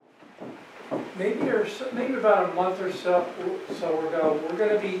maybe about a month or so ago, we're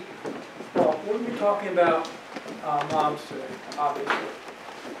going to be talking about moms today, obviously.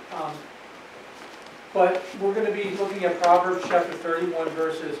 But we're going to be looking at Proverbs chapter 31,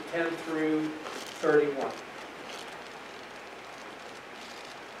 verses 10 through 31.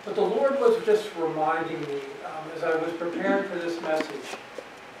 But the Lord was just reminding me, as I was preparing for this message,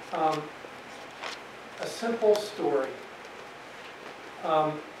 a simple story.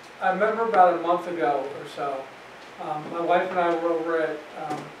 I remember about a month ago or so, my wife and I were over at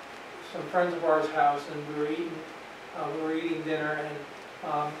some friends of ours' house, and we were eating dinner,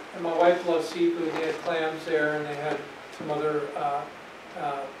 and my wife loves seafood. They had clams there, and they had some other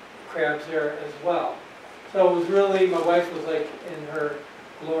crabs there as well. So it was really, my wife was like in her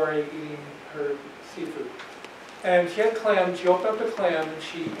glory eating her seafood. And she had clams. She opened up the clam, and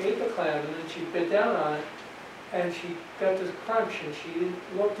she ate the clam, and then she bit down on it, and she got this crunch, and she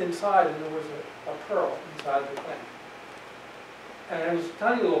looked inside, and there was a pearl inside the clam. And it was a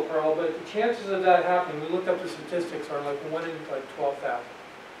tiny little pearl, but the chances of that happening, we looked up the statistics, are like 1 in like 12,000.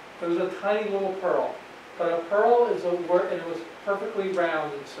 It was a tiny little pearl. But a pearl is a word, and it was perfectly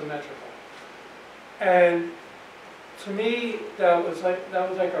round and symmetrical. And to me, that was like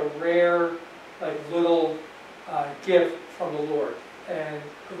a rare, like little gift from the Lord. And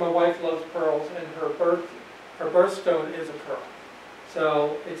because my wife loves pearls, and her birthstone is a pearl.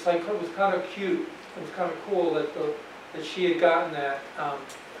 So it's like, it was kind of cute. It was kind of cool that she had gotten that.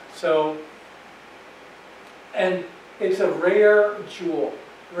 And it's a rare jewel.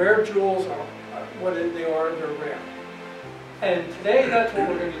 Rare jewels are what they are. They're rare. And today, that's what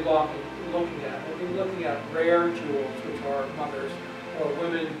we're going to be looking at. We'll be looking at rare jewels, which are mothers or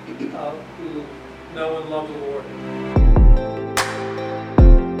women who know and love the Lord.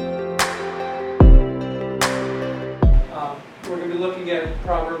 We're going to be looking at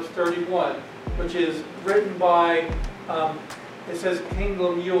Proverbs 31, which is written by, it says King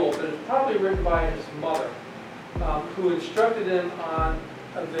Lemuel, but it's probably written by his mother, who instructed him on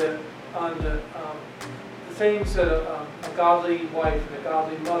the things that a godly wife and a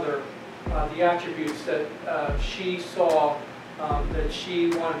godly mother, the attributes that she saw that she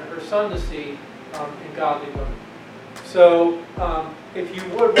wanted her son to see in godly women. So if you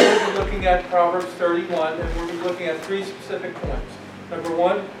would, we're going to be looking at Proverbs 31, and we'll be looking at 3 specific points. Number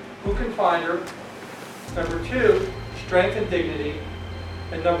 1, who can find her? Number 2, strength and dignity.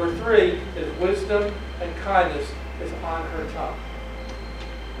 And number 3 is wisdom and kindness is on her tongue.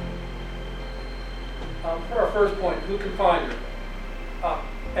 For our first point, who can find her?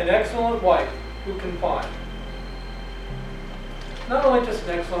 An excellent wife, who can find? Not only just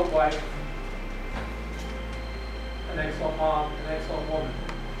an excellent wife, an excellent mom, an excellent woman.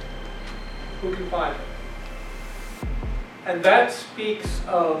 Who can find her? And that speaks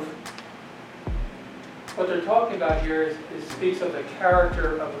of, what they're talking about here is speaks of the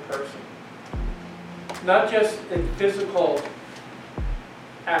character of a person. Not just in physical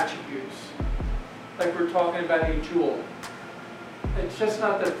attributes, like we're talking about a jewel. It's just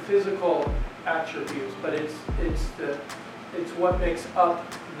not the physical attributes, but it's what makes up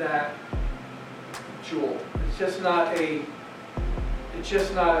that jewel. It's just not a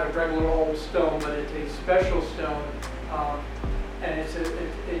regular old stone, but it's a special stone, and it's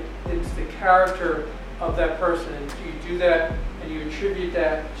the character of that person. And you do that, and you attribute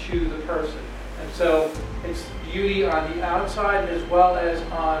that to the person. And so it's beauty on the outside as well as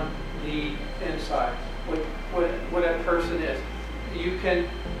on the inside. What that person is. You can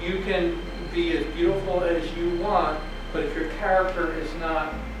be as beautiful as you want, but if your character is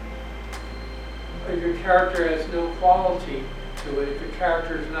not, if your character has no quality to it, if your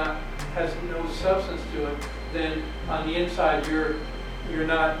character has no substance to it, then on the inside you're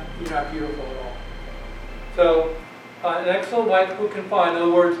not beautiful at all. So an excellent wife who can find. In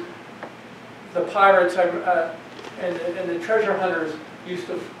other words, the pirates and the treasure hunters used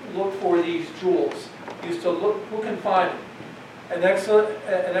to look for these jewels. Used to look who can find it. An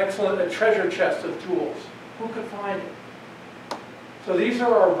excellent treasure chest of jewels. Who could find it? So these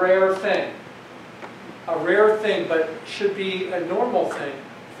are a rare thing. A rare thing, but should be a normal thing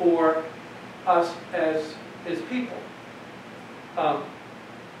for us as His people.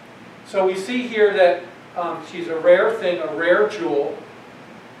 So we see here that she's a rare thing, a rare jewel,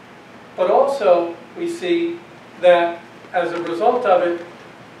 but also we see that as a result of it,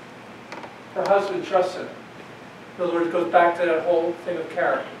 her husband trusts in her. In other words, it goes back to that whole thing of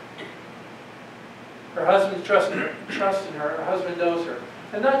character. Her husband trusts in her. Her husband knows her.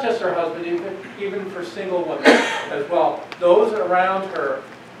 And not just her husband, even for single women as well. Those around her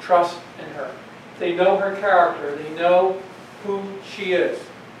trust in her. They know her character. They know who she is.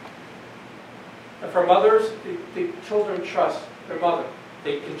 And for mothers, the children trust their mother.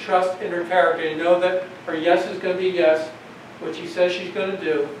 They can trust in her character. They know that her yes is going to be yes, what she says she's going to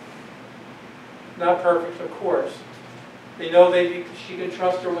do. Not perfect, of course. They know she can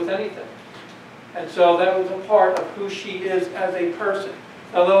trust her with anything. And so that was a part of who she is as a person.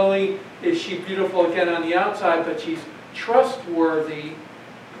 Not only is she beautiful again on the outside, but she's trustworthy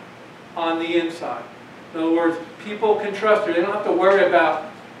on the inside. In other words, people can trust her. They don't have to worry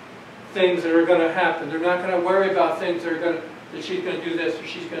about things that are going to happen. They're not going to worry about things that she's going to do this, or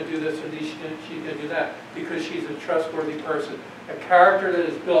she's going to do this, or she's going to do that, because she's a trustworthy person. A character that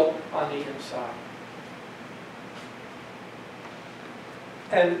is built on the inside.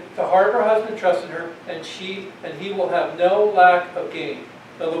 And the heart of her husband trusts in her, and he will have no lack of gain.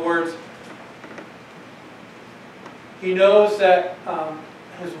 In other words, he knows that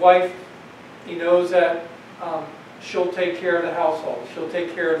his wife, he knows that she'll take care of the household. She'll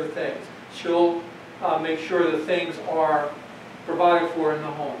take care of the things. She'll make sure that things are provided for in the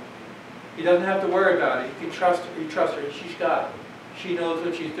home. He doesn't have to worry about it. He can trust her. He trusts her. She's got it. She knows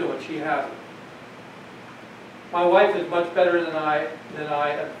what she's doing. She has it. My wife is much better than I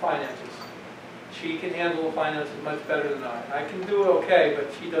at finances. She can handle the finances much better than I. I can do it okay,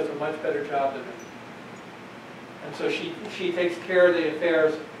 but she does a much better job than me. And so she takes care of the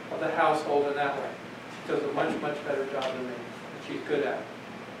affairs of the household in that way. She does a much, much better job than me. And she's good at it.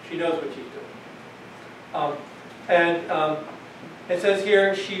 She knows what she's doing. It says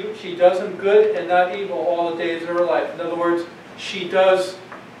here, she does him good and not evil all the days of her life. In other words, she does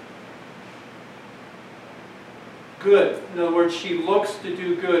good. In other words, she looks to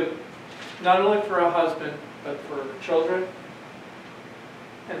do good, not only for her husband, but for her children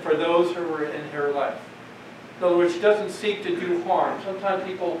and for those who are in her life. In other words, she doesn't seek to do harm. Sometimes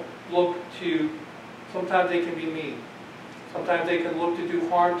people sometimes they can be mean. Sometimes they can look to do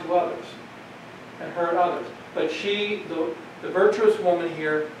harm to others and hurt others. But the virtuous woman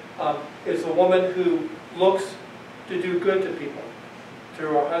here, is a woman who looks to do good to people, to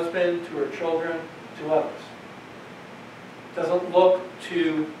her husband, to her children, to others. Doesn't look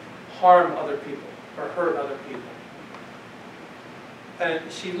to harm other people or hurt other people.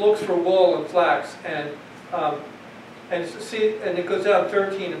 And she looks for wool and flax, and it goes down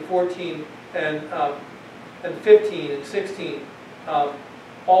 13 and 14 and 15 and 16.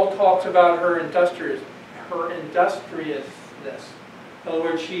 All talks about her industriousness. In other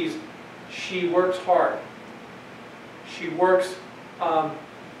words, she works hard. She works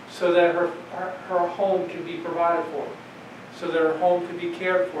so that her home can be provided for, so that her home can be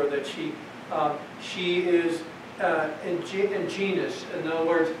cared for. That she is ingenious. In other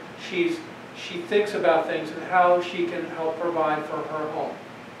words, she thinks about things and how she can help provide for her home,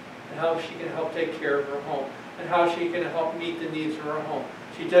 and how she can help take care of her home, and how she can help meet the needs of her home.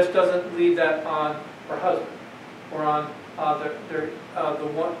 She just doesn't leave that on her husband, or on or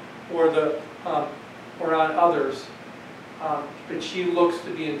on others, but she looks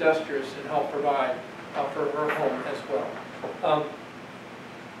to be industrious and help provide for her home as well.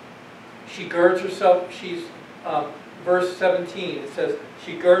 She girds herself. Verse 17. It says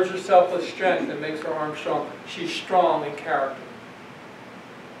she girds herself with strength and makes her arms strong. She's strong in character.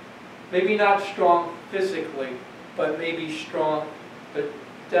 Maybe not strong physically, but maybe strong, but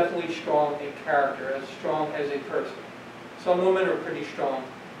definitely strong in character, as strong as a person. Some women are pretty strong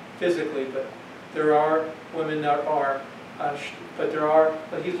physically, but there are women that are,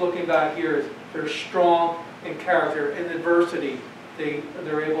 but he's looking back here, is they're strong in character. In adversity,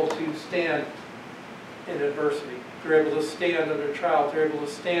 they're able to stand in adversity. They're able to stand under trials. They're able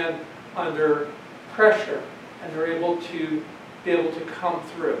to stand under pressure, and they're able to come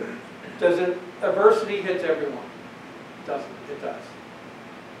through. Adversity hits everyone? It doesn't. It does.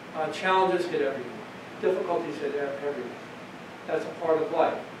 Challenges hit everyone. Difficulties hit everyone. That's a part of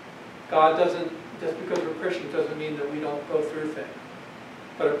life. God doesn't, just because we're Christians doesn't mean that we don't go through things.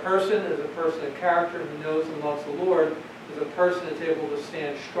 But a person is a person of character who knows and loves the Lord, is a person that's able to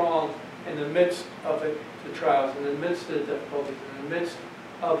stand strong in the midst of the trials, in the midst of the difficulties, in the midst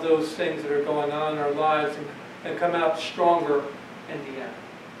of those things that are going on in our lives, and come out stronger in the end.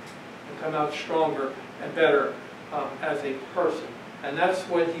 And come out stronger and better as a person. And that's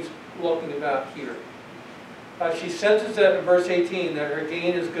what he's looking about here. She senses that in verse 18, that her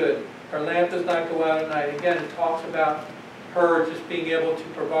gain is good. Her lamp does not go out at night. Again, it talks about her just being able to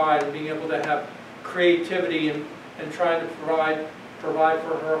provide and being able to have creativity and trying to provide for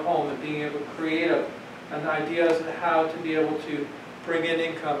her home, and being able to create an ideas on how to be able to bring in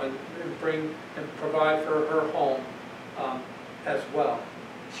income and provide for her home as well.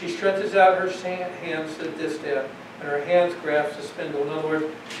 She stretches out her hands to the distaff and her hands grasp the spindle. In other words,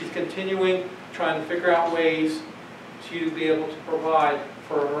 she's continuing trying to figure out ways to be able to provide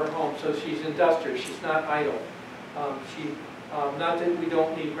for her home. So she's industrious. She's not idle. Not that we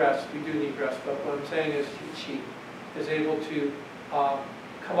don't need rest. We do need rest. But what I'm saying is she is able to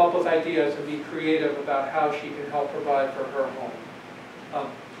come up with ideas and be creative about how she can help provide for her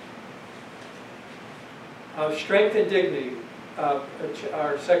home. Strength and dignity,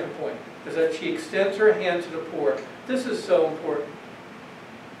 our second point, is that she extends her hand to the poor. This is so important.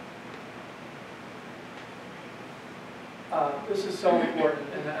 This is so important,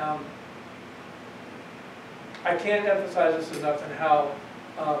 and I can't emphasize this enough, and how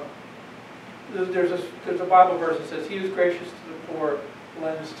there's a Bible verse that says, "He who is gracious to the poor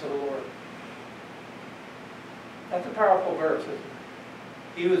lends to the Lord." That's a powerful verse, isn't it?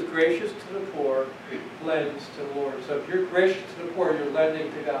 He who is gracious to the poor lends to the Lord. So if you're gracious to the poor, you're lending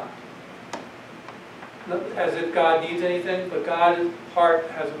to God. Not as if God needs anything, but God's heart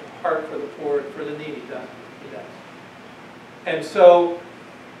has a heart for the poor, for the needy, doesn't He? He does. And so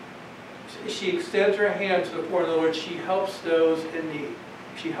she extends her hand to the poor. In other words, she helps those in need.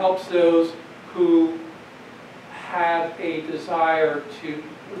 She helps those who have a desire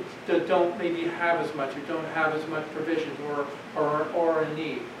that don't maybe have as much, or don't have as much provisions, or a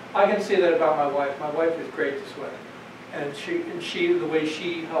need. I can say that about my wife. My wife is great this way, and she the way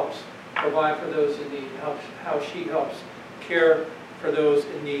she helps provide for those in need, how she helps care for those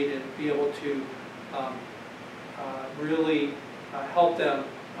in need, and be able to really help them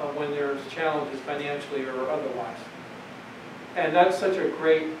when there's challenges financially or otherwise. And that's such a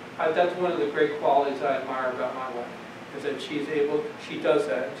great, that's one of the great qualities I admire about my wife, is that she does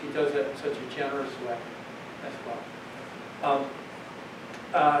that, and she does that in such a generous way as well.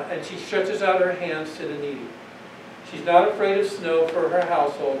 And she stretches out her hands to the needy. She's not afraid of snow for her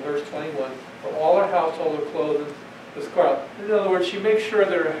household, verse 21, for all her household are clothed with scarlet. In other words, she makes sure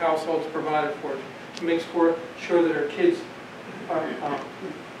that her household's provided for. She makes sure that her kids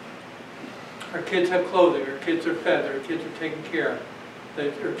have clothing, her kids are fed, her kids are taken care of,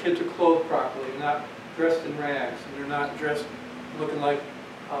 that her kids are clothed properly, not dressed in rags, and they're not dressed looking like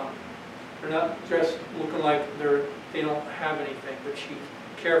they don't have anything. But she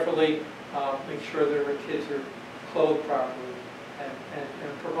carefully makes sure that her kids are clothed properly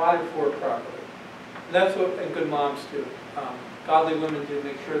and provided for properly. And that's what good moms do. Godly women do,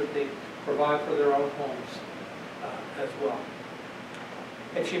 make sure that they provide for their own homes as well.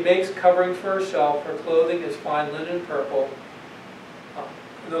 And she makes coverings for herself. Her clothing is fine linen and purple.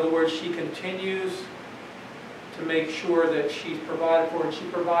 In other words, she continues to make sure that she's provided for, and she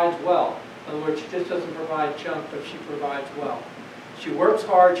provides well. In other words, she just doesn't provide junk, but she provides well. She works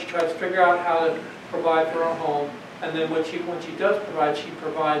hard. She tries to figure out how to provide for her home. And then when she does provide, she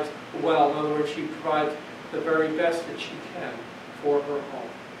provides well. In other words, she provides the very best that she can for her home.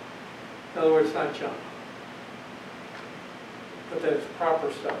 In other words, not junk, but that it's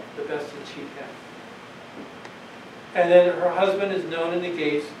proper stuff, the best that she can. And then her husband is known in the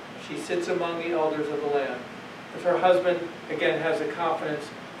gates. She sits among the elders of the land. If her husband, again, has a confidence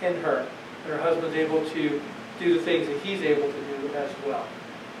in her, and her husband's able to do the things that he's able to do as well.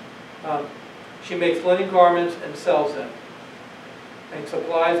 She makes linen garments and sells them, and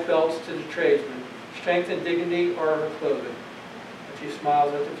supplies belts to the tradesmen. Strength and dignity are her clothing, and she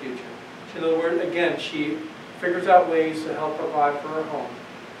smiles at the future. In other words, again, she figures out ways to help provide for her home,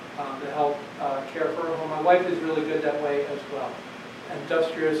 to help care for her home. My wife is really good that way as well.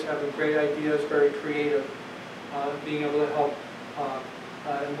 Industrious, having great ideas, very creative, being able to help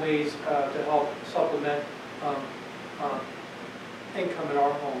in ways to help supplement income in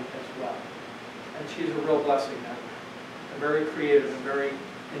our home as well. And she's a real blessing that way. And very creative and very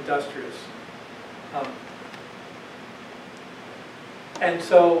industrious. And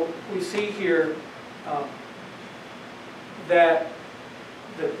so we see here that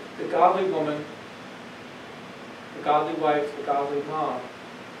the godly woman, the godly wife, the godly mom,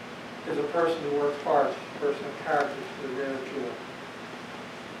 is a person who works hard, a person of character to the rare jewel.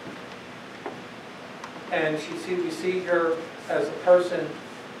 And we see her as a person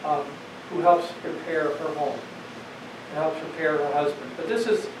who helps prepare her home, and helps prepare her husband. But this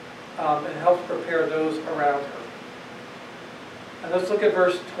is, and helps prepare those around her. And let's look at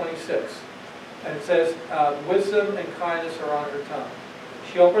verse 26. And it says, wisdom and kindness are on her tongue.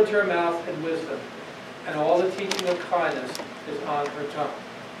 She opens her mouth in wisdom, and all the teaching of kindness is on her tongue.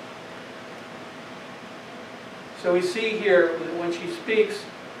 So we see here that when she speaks,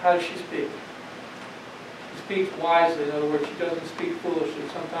 how does she speak? She speaks wisely. In other words, she doesn't speak foolishly.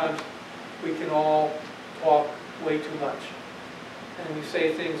 Sometimes we can all talk way too much, and we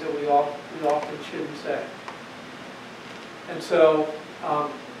say things that we often shouldn't say. And so,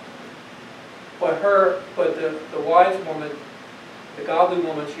 but the wise woman, the godly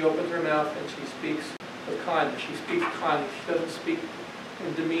woman, she opens her mouth and she speaks with kindness. She speaks kindly. She doesn't speak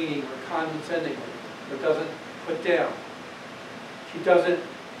in demeaning or condescendingly, or doesn't put down. She doesn't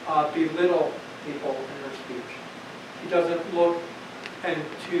belittle people in her speech. She doesn't look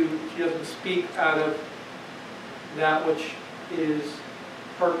she doesn't speak out of that which is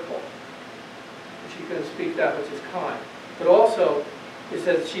hurtful. She's going to speak that which is kind. But also, it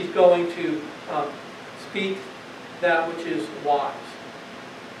says she's going to speak that which is wise.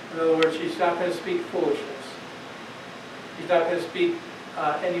 In other words, she's not going to speak foolishness. She's not going to speak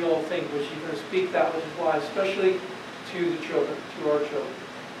any old thing, but she's going to speak that which is wise, especially to the children, to our children,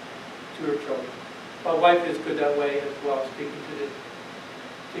 to her children. My wife is good that way as well, speaking to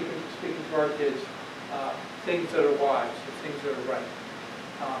our kids, things that are wise, things that are right,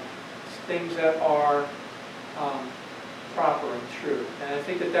 things that are proper and true. And I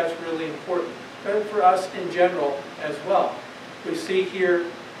think that that's really important. But for us in general as well. We see here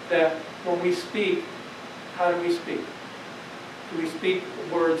that when we speak, how do we speak? Do we speak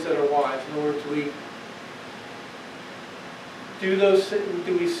words that are wise? In other words,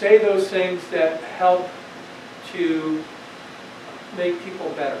 do we say those things that help to make people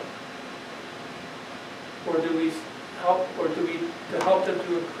better? Or do we help them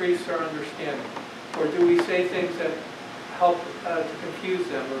to increase their understanding? Or do we say things that help to confuse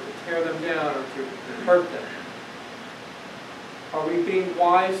them, or to tear them down, or to hurt them? Are we being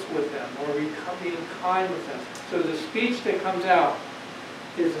wise with them? Or are we being kind with them? So the speech that comes out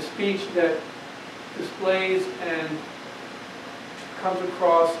is a speech that displays and comes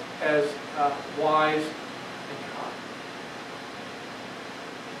across as wise and kind.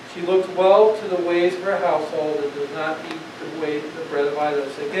 She looks well to the ways of her household and does not eat the bread of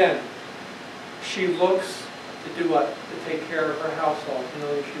idleness. Again, she looks to do what? To take care of her household. You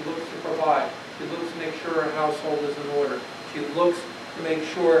know, she looks to provide. She looks to make sure her household is in order. She looks to make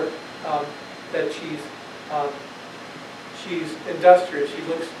sure that she's industrious.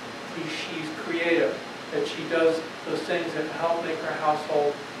 She's creative. That she does those things that help make her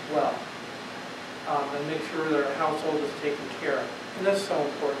household well, and make sure that her household is taken care of. And that's so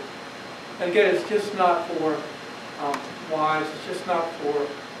important. And again, it's just not for wives. It's just not for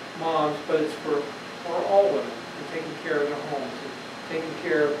moms, but it's for all women, and taking care of their homes, and taking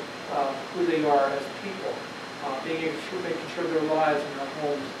care of who they are as people, making sure their lives and their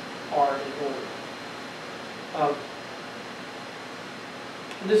homes are in order.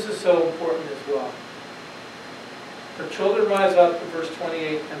 And this is so important as well. Her children rise up, in verse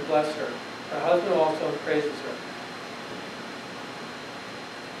 28, and bless her. Her husband also praises her.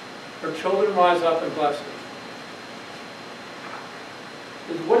 Her children rise up and bless her.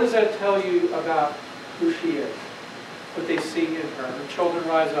 What does that tell you about who she is? What they see in her. Her children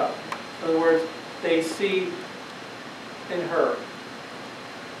rise up. In other words, they see in her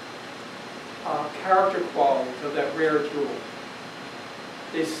character qualities of that rare jewel.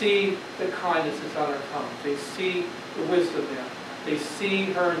 They see the kindness that's on her tongue. They see the wisdom there. They see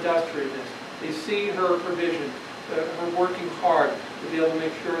her industriousness. They see her provision, her working hard to be able to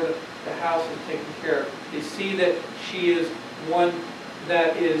make sure that the house is taken care of. They see that she is one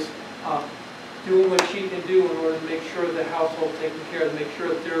that is doing what she can do in order to make sure the household is taken care of, to make sure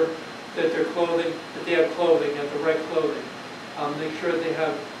that they have clothing, and the right clothing. Make sure that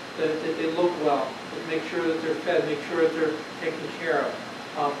they look well. Make sure that they're fed. Make sure that they're taken care of.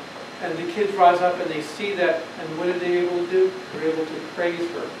 And the kids rise up and they see that, and what are they able to do? They're able to praise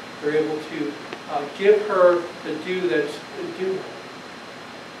her. They're able to give her the due that's due her.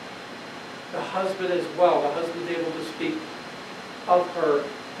 The husband as well. The husband is able to speak of her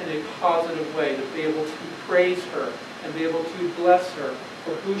in a positive way, to be able to praise her and be able to bless her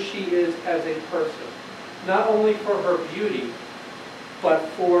for who she is as a person. Not only for her beauty, but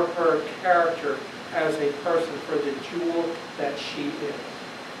for her character as a person, for the jewel that she is.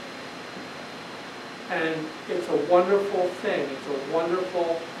 And it's a wonderful thing. It's a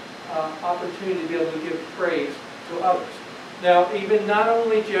wonderful opportunity to be able to give praise to others. Now, even not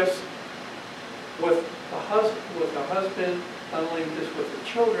only just with the husband, not only just with the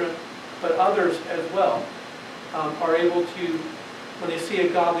children, but others as well are able to, when they see a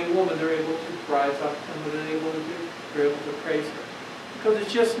godly woman, they're able to rise up, and what are they able to do? They're able to praise her. Because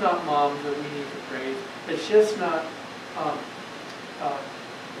it's just not moms that we need to praise. It's just not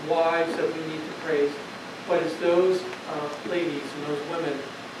wives that we need to praise, but it's those ladies and those women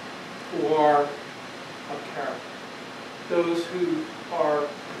who are of character. Those who are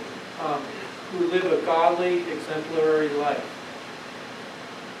who live a godly, exemplary life,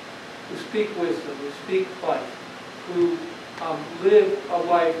 who speak wisdom, who speak life, who live a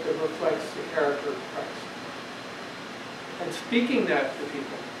life that reflects the character of Christ. And speaking that to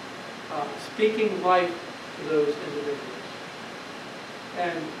people, speaking life to those individuals,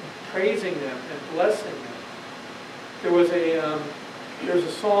 and praising them and blessing them. There's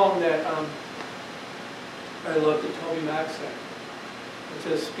a song that I love that Toby Mack sang. It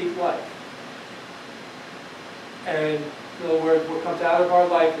says, "Speak life." And in other words, what comes out of our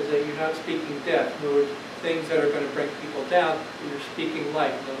life is that you're not speaking death. In other words, things that are going to bring people down, but you're speaking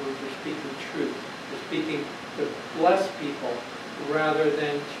life. In other words, you're speaking truth. You're speaking to bless people rather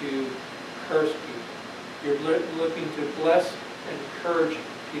than to curse people. You're looking to bless and encourage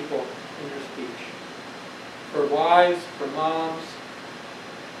people in your speech. For wives, for moms,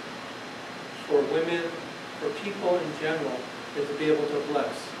 for women, for people in general, is to be able to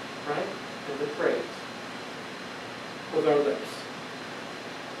bless, right? And to praise with our lips.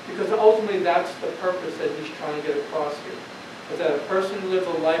 Because ultimately that's the purpose that he's trying to get across here. Is that a person who lives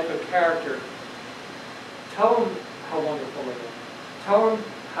a life of character, tell them how wonderful they are. Tell them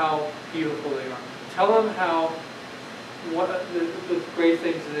how beautiful they are. Tell them how the great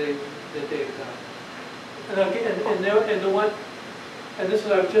things that they've done. And this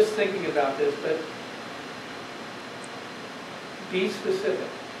is, I was just thinking about this, but be specific.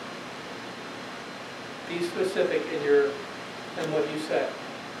 Be specific in what you say,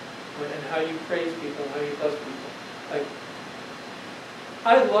 and how you praise people, and how you bless people. Like,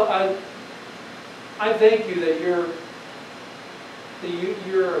 I thank you that you're a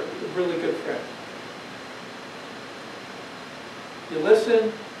really good friend. You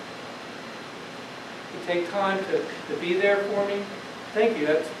listen. You take time to be there for me. Thank you.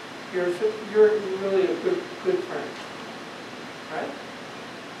 You're really a good friend. Right?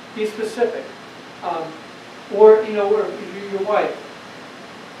 Be specific. Or your wife,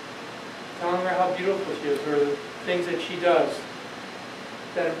 telling her how beautiful she is, or the things that she does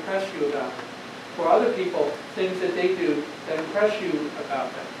that impress you about her. For other people, things that they do that impress you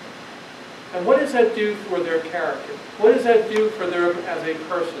about them. And what does that do for their character? What does that do for them as a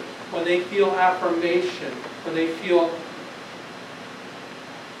person? When they feel affirmation, when they feel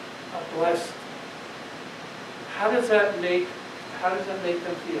blessed, how does that make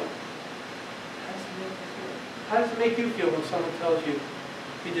them feel? How does it make you feel when someone tells you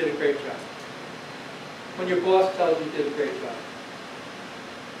you did a great job? When your boss tells you you did a great job?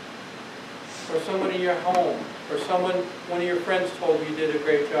 Or someone in your home, or one of your friends told you you did a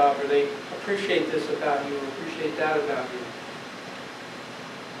great job, or they appreciate this about you, or appreciate that about you.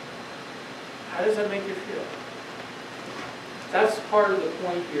 How does that make you feel? That's part of the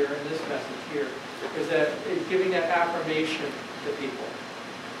point here in this message here, is that it's giving that affirmation to people,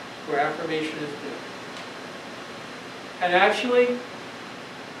 where affirmation is due. And actually,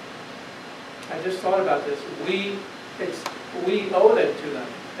 I just thought about this. We owe it to them.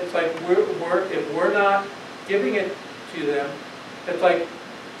 It's like if we're not giving it to them, it's like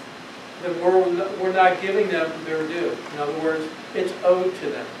that we're not giving them their due. In other words, it's owed to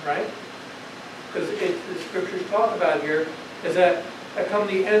them, right? Because the scriptures talk about here is that come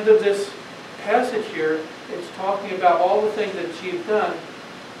the end of this passage here, it's talking about all the things that you've done,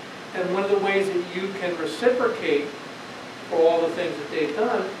 and one of the ways that you can reciprocate for all the things that they've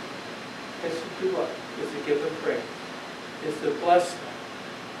done is to do what? Is to give them praise. Is to bless them.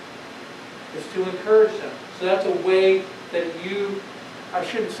 Is to encourage them. So that's a way that you, I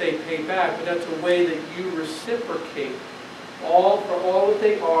shouldn't say pay back, but that's a way that you reciprocate for all that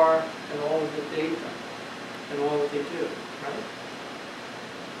they are and all that they've done and all that they do, right?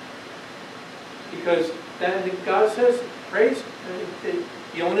 Because then God says, praise,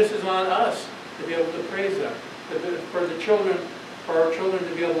 the onus is on us to be able to praise them. For our children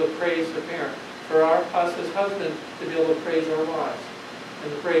to be able to praise their parents. For us as husbands to be able to praise our wives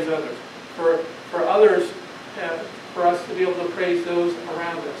and to praise others. For others, for us to be able to praise those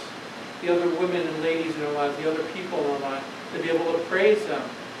around us. The other women and ladies in our lives, the other people in our lives, to be able to praise them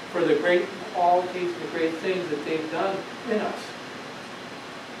for the great qualities, the great things that they've done in us.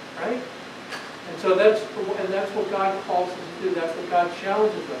 Right? And so that's what God calls us to do. That's what God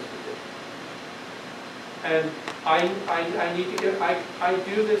challenges us to do. And I need to get, I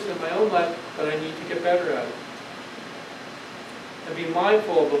do this in my own life, but I need to get better at it. And be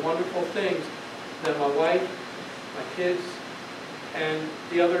mindful of the wonderful things that my wife, my kids, and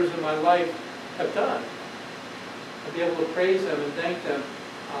the others in my life have done. And be able to praise them and thank them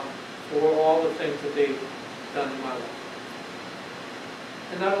for all the things that they've done in my life.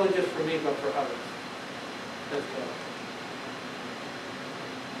 And not only just for me, but for others as well.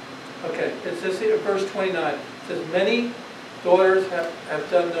 Okay, it says here, verse 29, it says, many daughters have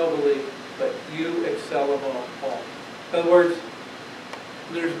done nobly, but you excel above all. In other words,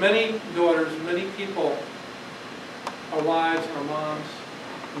 there's many daughters, many people, our wives, our moms,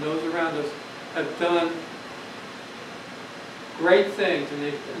 and those around us have done great things,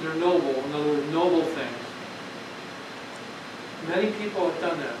 and they're noble. In other words, noble things. Many people have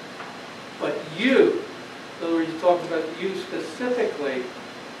done that. But you, in other words, he's talking about you specifically,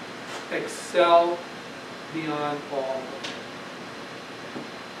 excel beyond all.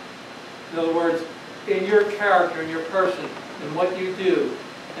 In other words, in your character, in your person, in what you do,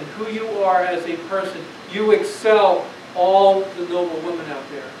 and who you are as a person, you excel all the noble women out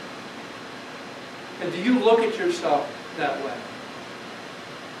there. And do you look at yourself that way?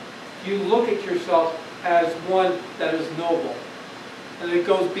 You look at yourself as one that is noble. And it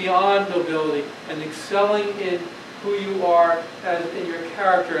goes beyond nobility and excelling in who you are as in your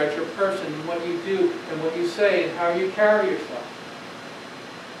character, as your person, and what you do, and what you say, and how you carry yourself.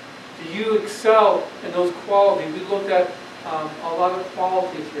 Do you excel in those qualities? We looked at a lot of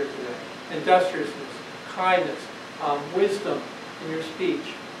qualities here today. Industriousness, kindness, wisdom in your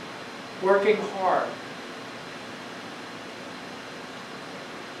speech, working hard.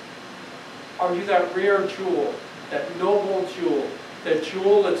 Are you that rare jewel, that noble jewel, that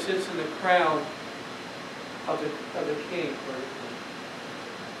jewel that sits in the crown of the king or the queen?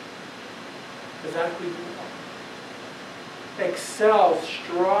 Is that who you are? Excel,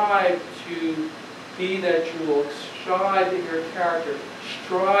 strive to be that jewel, strive in your character,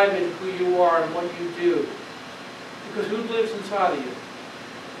 strive in who you are and what you do. Because who lives inside of you?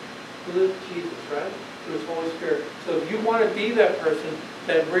 Who lives? Jesus, right? Through His Holy Spirit. So if you want to be that person,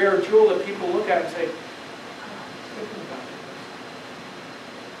 that rare jewel that people look at and say,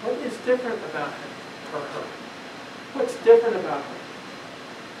 what is different about him or her? What's different about her?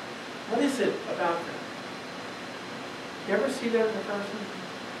 What is it about them? You ever see that in a person?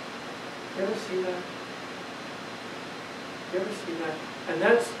 You ever see that? You ever see that? And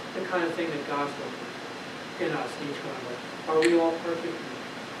that's the kind of thing that God's looking in us, each one of us. Are we all perfect?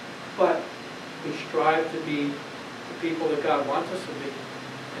 But we strive to be the people that God wants us to be,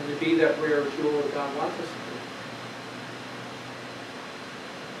 and to be that rare jewel that God wants us to be.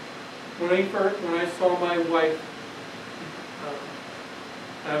 When I saw my wife,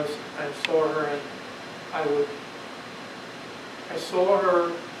 I saw her, and I saw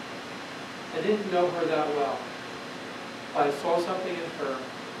her. I didn't know her that well, but I saw something in her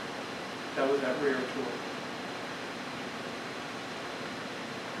that was that rare jewel.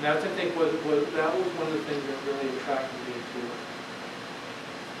 And that's, I think, that was one of the things that really attracted me to her.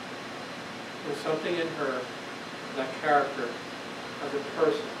 There was something in her, that character, as a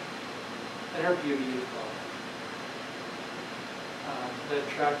person, and her beauty as well, that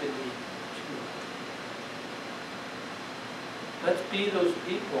attracted me to her. Let's be those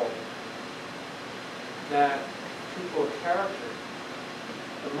people of character.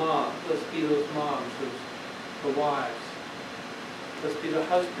 The mom, let's be those moms, the wives. Let's be the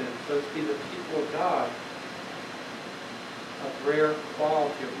husbands. Let's be the people of God, of rare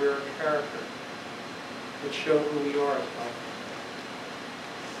quality, of rare character, that show who we are as well.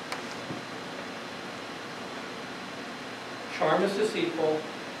 Charm is deceitful,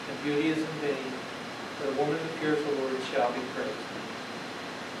 and beauty is in vain, but a woman who fears the Lord shall be praised.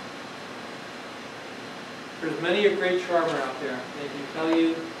 There's many a great charmer out there. They can tell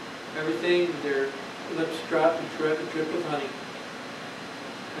you everything, their lips drop and drip with honey.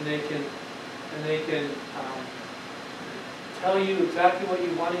 And they can tell you exactly what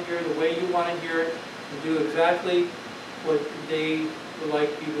you want to hear, the way you want to hear it, and do exactly what they would like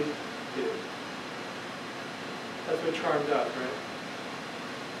you to do. That's what charm does, right?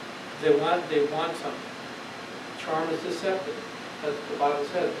 They want something. Charm is deceptive, as the Bible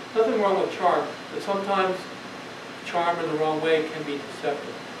says. Nothing wrong with charm, but sometimes charm in the wrong way can be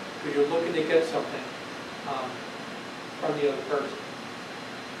deceptive, because you're looking to get something from the other person.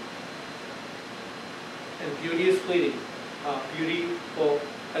 And beauty is fleeting. Beauty will,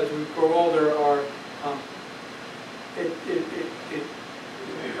 as we grow older, our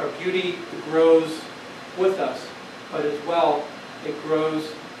beauty grows with us, but as well, it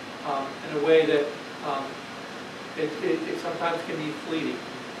grows in a way that it sometimes can be fleeting.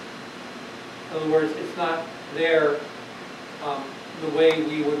 In other words, it's not there the way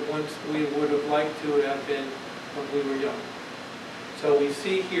we would have liked to have been when we were young. So we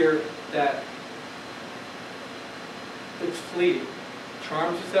see here that it's fleeting.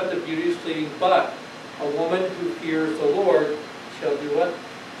 Charm is deceptive, beauty is fleeting, but a woman who fears the Lord shall do what?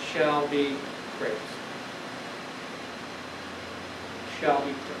 Shall be praised. Shall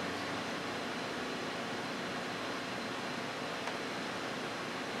be praised.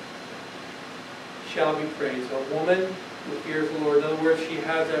 shall be praised. A woman who fears the Lord. In other words, she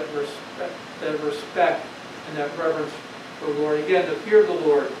has that respect and that reverence for the Lord. Again, the fear of the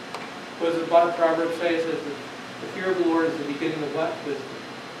Lord. What does the Proverbs say? It says the fear of the Lord is the beginning of what? Wisdom.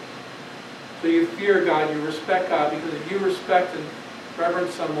 So you fear God, you respect God, because if you respect and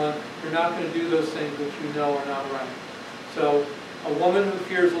reverence someone, you're not going to do those things which you know are not right. So a woman who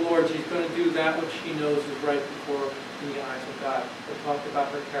fears the Lord, she's going to do that which she knows is right before in the eyes of God. We'll talk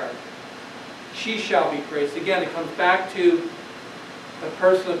about her character. She shall be praised. Again, it comes back to a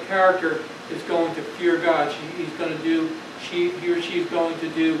person of character is going to fear God. He or she is going to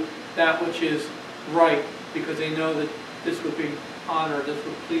do that which is right, because they know that this would bring honor, this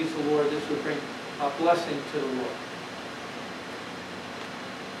would please the Lord, this would bring a blessing to the Lord.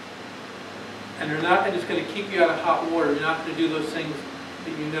 And they're not just going to keep you out of hot water. You're not going to do those things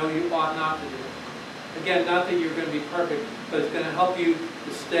that you know you ought not to do. Again, not that you're going to be perfect, but it's going to help you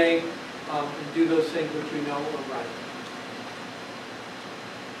to stay and do those things which you know are right.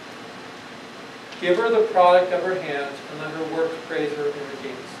 Give her the product of her hands, and let her works praise her in her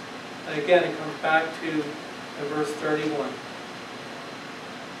gates. And again, it comes back to verse 31.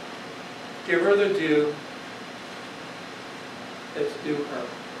 Give her the due that's due her.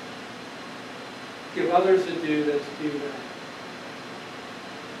 Give others the due that's due them.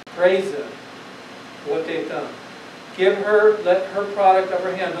 Praise them for what they've done. Give her, let her product of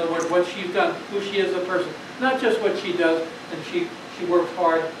her hand, in other words, what she's done, who she is as a person. Not just what she does, and she works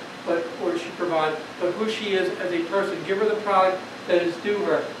hard, or she provides, but who she is as a person. Give her the product that is due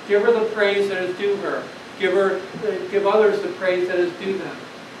her. Give her the praise that is due her. Give others the praise that is due them.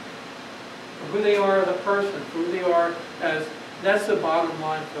 For who they are as a person, for who they are as, that's the bottom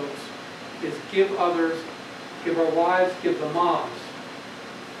line, folks, is give others, give our wives, give the moms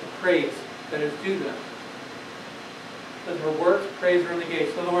the praise that is due them. Let her works praise her in the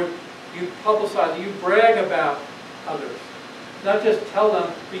gates. In other words, you publicize, you brag about others. Not just tell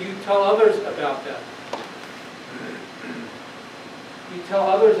them, but you tell others about them. You tell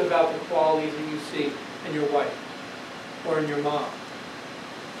others about the qualities that you see in your wife, or in your mom,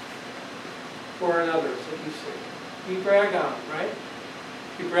 or in others that you see. You brag on them, right?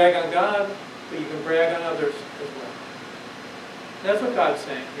 You brag on God, but you can brag on others as well. That's what God's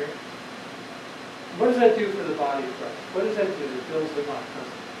saying here. What does that do for the body of Christ? What does that do? It builds them up,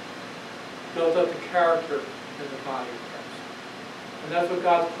 doesn't it? Builds up the character in the body of Christ. And that's what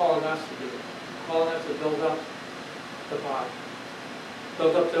God's calling us to do. He's calling us to build up the body.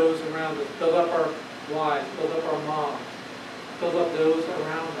 Build up those around us. Build up our wives. Build up our moms. Build up those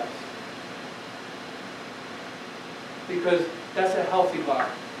around us. Because that's a healthy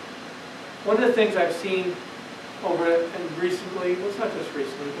body. One of the things I've seen over and recently, well, it's not just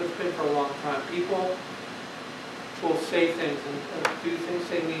recently, but it's been for a long time, people will say things and do things,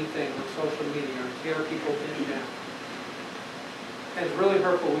 say mean things on social media and tear people down. And it's really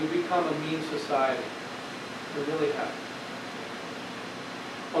hurtful. We've become a mean society. We really have.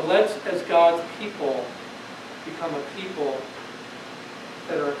 But let's, as God's people, become a people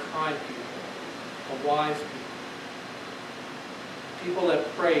that are kind people, a wise people. People that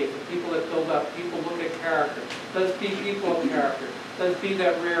praise, people that build up, people look at character. Let's be people of character. Let's be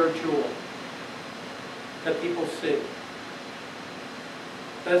that rare jewel that people see.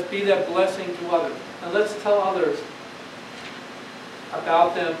 Let's be that blessing to others. And let's tell others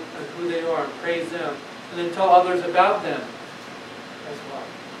about them and who they are and praise them. And then tell others about them as well.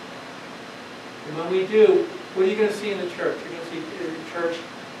 And when we do, what are you going to see in the church? You're going to see a church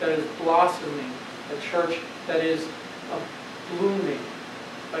that is blossoming, a church that is blooming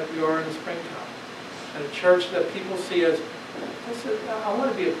like we are in the springtime. And a church that people see as, I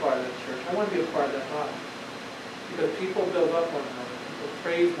want to be a part of that church. I want to be a part of that body. Because people build up one another. People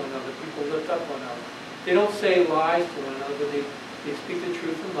praise one another. People lift up one another. They don't say lies to one another. They speak the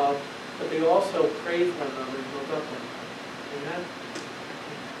truth in love. But they also praise one another and build up one another. Amen?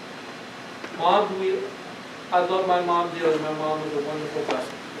 Mom, I love my mom dearly. My mom was a wonderful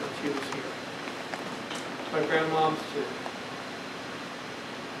blessing when she was here. My grandmoms too.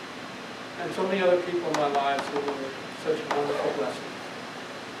 And so many other people in my lives who were such a wonderful blessing.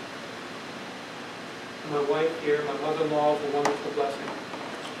 And my wife here, my mother-in-law is a wonderful blessing.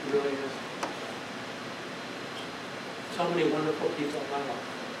 She really is. So many wonderful people in my life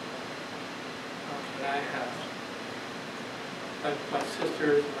that I have. Like my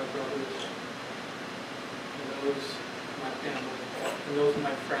sisters and my brothers, and those in my family, and those are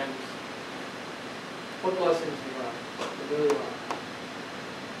my friends. What blessings you are. They really are.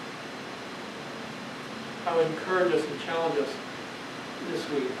 I would encourage us and challenge us this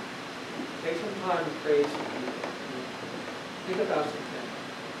week. Take some time to praise some people. Think about some things.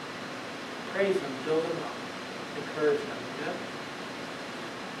 Praise them, build them up, encourage them. Amen?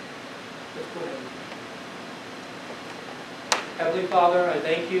 Let's go ahead. Heavenly Father, I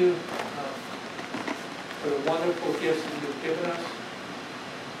thank you for the wonderful gifts that you've given us,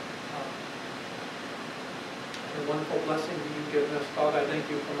 the wonderful blessings that you've given us. Father, I thank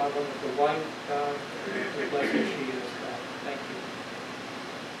you for my wonderful wife, God, the blessing she is, God. Thank you.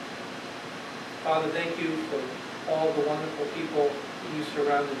 Father, thank you for all the wonderful people that you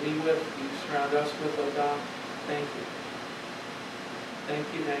surrounded me with, you surround us with, oh God. Thank you. Thank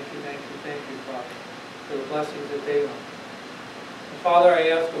you, thank you, thank you, thank you, Father, for the blessings that they are. And Father, I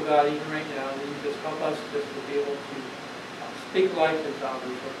ask, oh God, even right now, that you just help us just to be able to speak life into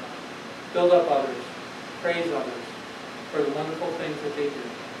others, oh God. Build up others, praise others for the wonderful things that they do,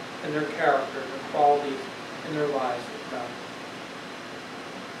 and their character, their qualities, in their lives, oh God.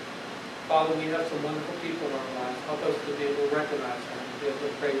 Father, we have some wonderful people in our lives. Help us to be able to recognize them and be able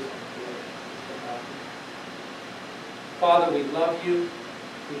to praise them for it, oh God. Father, we love you,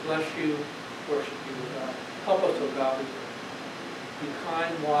 we bless you, worship you, oh God. Help us, oh God, be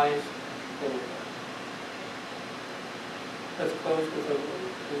kind, wise, holy. Let's close with the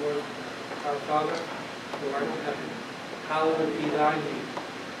Lord's Prayer. Our Father, who art in heaven, hallowed be thy name.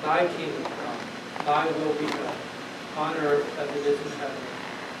 Thy kingdom come, thy will be done, on earth as it is in heaven.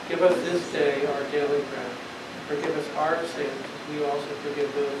 Give us this day our daily bread. Forgive us our sins, as we also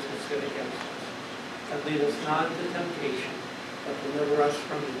forgive those who sin against us. And lead us not into temptation, but deliver us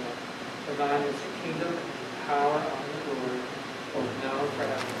from evil. For thine is the kingdom, the power, and the glory, both now and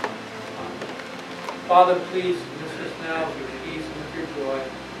forever. Amen. Father, please miss us now with your peace and with your joy.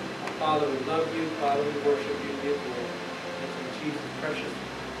 Father, we love you. Father, we worship you. We adore you. It's in Jesus' precious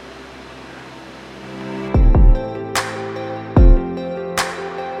name.